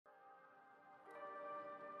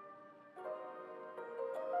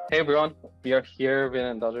Hey everyone, we are here with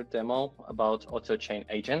another demo about AutoChain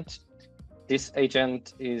agent. This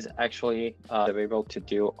agent is actually able to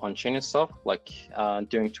do on-chain stuff like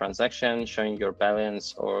doing transactions, showing your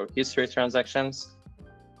balance or history transactions.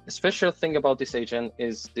 The special thing about this agent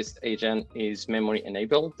is memory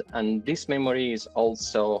enabled, and this memory is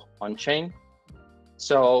also on-chain.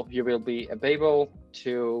 So you will be able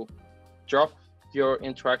to drop your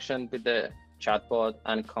interaction with the chatbot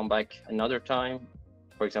and come back another time,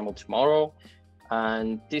 for example, tomorrow,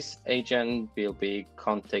 and this agent will be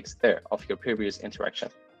context there of your previous interaction.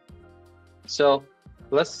 So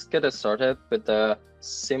let's get started with the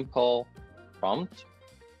simple prompt,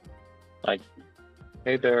 like,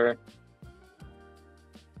 hey there,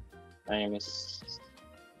 my name is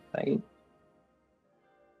Saeid.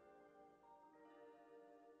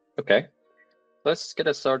 Okay, let's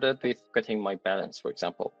get started with getting my balance, for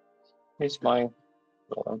example. Here's my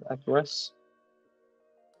wallet address.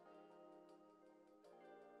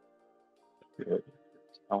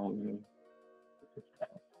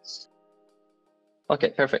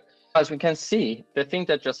 Okay, perfect. As we can see, the thing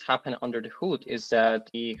that just happened under the hood is that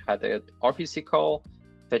we had an RPC call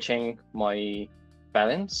fetching my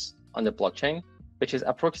balance on the blockchain, which is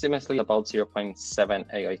approximately about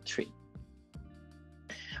 0.7 AI3.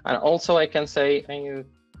 And also I can say, can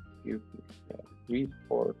you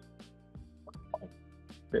report my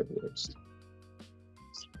privileged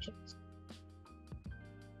sections?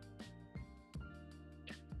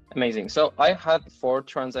 Amazing. So I had 4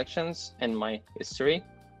 transactions in my history.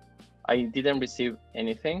 I didn't receive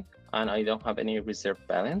anything and I don't have any reserve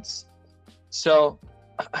balance. So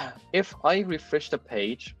if I refresh the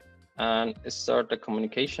page and start the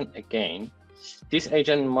communication again, this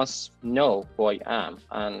agent must know who I am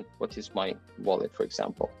and what is my wallet, for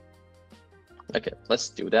example. Okay, let's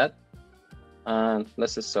do that. And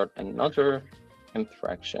let's start another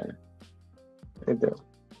interaction. Right there.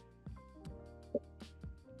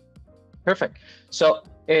 Perfect. So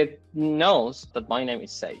it knows that my name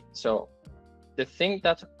is Saeid. So the thing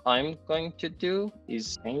that I'm going to do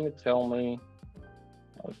is, can you tell me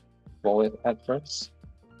my wallet address?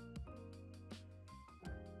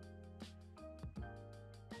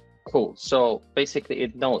 Cool. So basically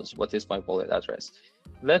it knows what is my wallet address.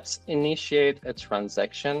 Let's initiate a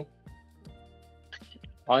transaction.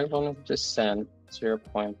 I want to send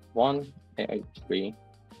 0.1 AI3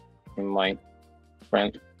 in my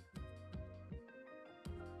friend.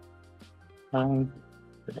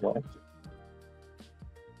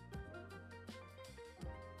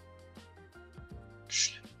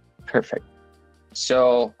 Perfect.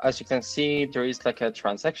 So as you can see, there is like a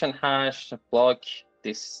transaction hash block.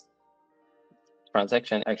 This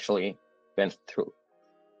transaction actually went through.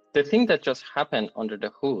 The thing that just happened under the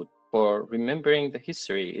hood for remembering the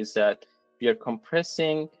history is that we are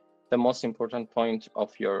compressing the most important point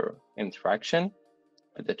of your interaction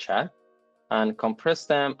with the chat and compress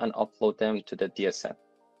them and upload them to the DSN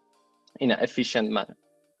in an efficient manner.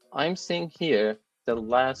 I'm seeing here the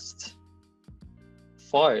last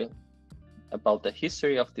file about the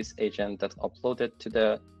history of this agent that uploaded to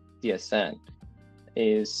the DSN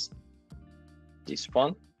is this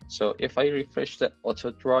one. So if I refresh the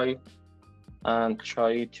auto drive and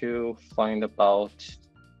try to find about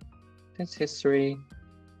this history,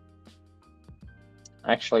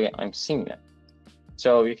 actually I'm seeing it.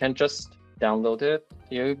 So you can just download it.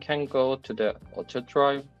 You can go to the auto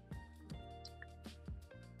drive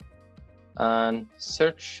and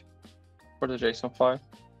search for the JSON file,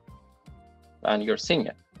 and you're seeing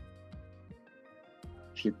it.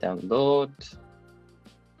 If you download,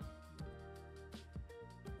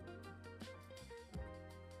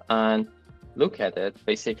 and look at it,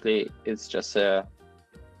 basically it's just a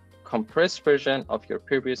compressed version of your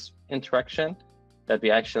previous interaction that we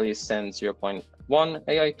actually send 0.1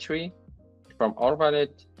 AI3 from our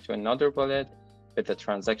wallet to another wallet with the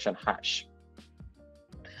transaction hash.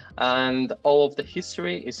 And all of the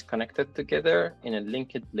history is connected together in a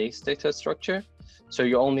linked list data structure. So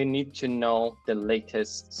you only need to know the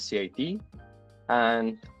latest CID,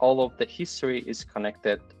 and all of the history is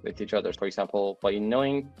connected with each other. For example, by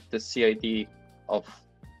knowing the CID of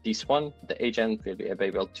this one, the agent will be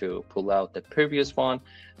able to pull out the previous one,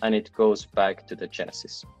 and it goes back to the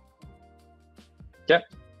genesis. Yeah.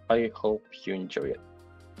 I hope you enjoy it.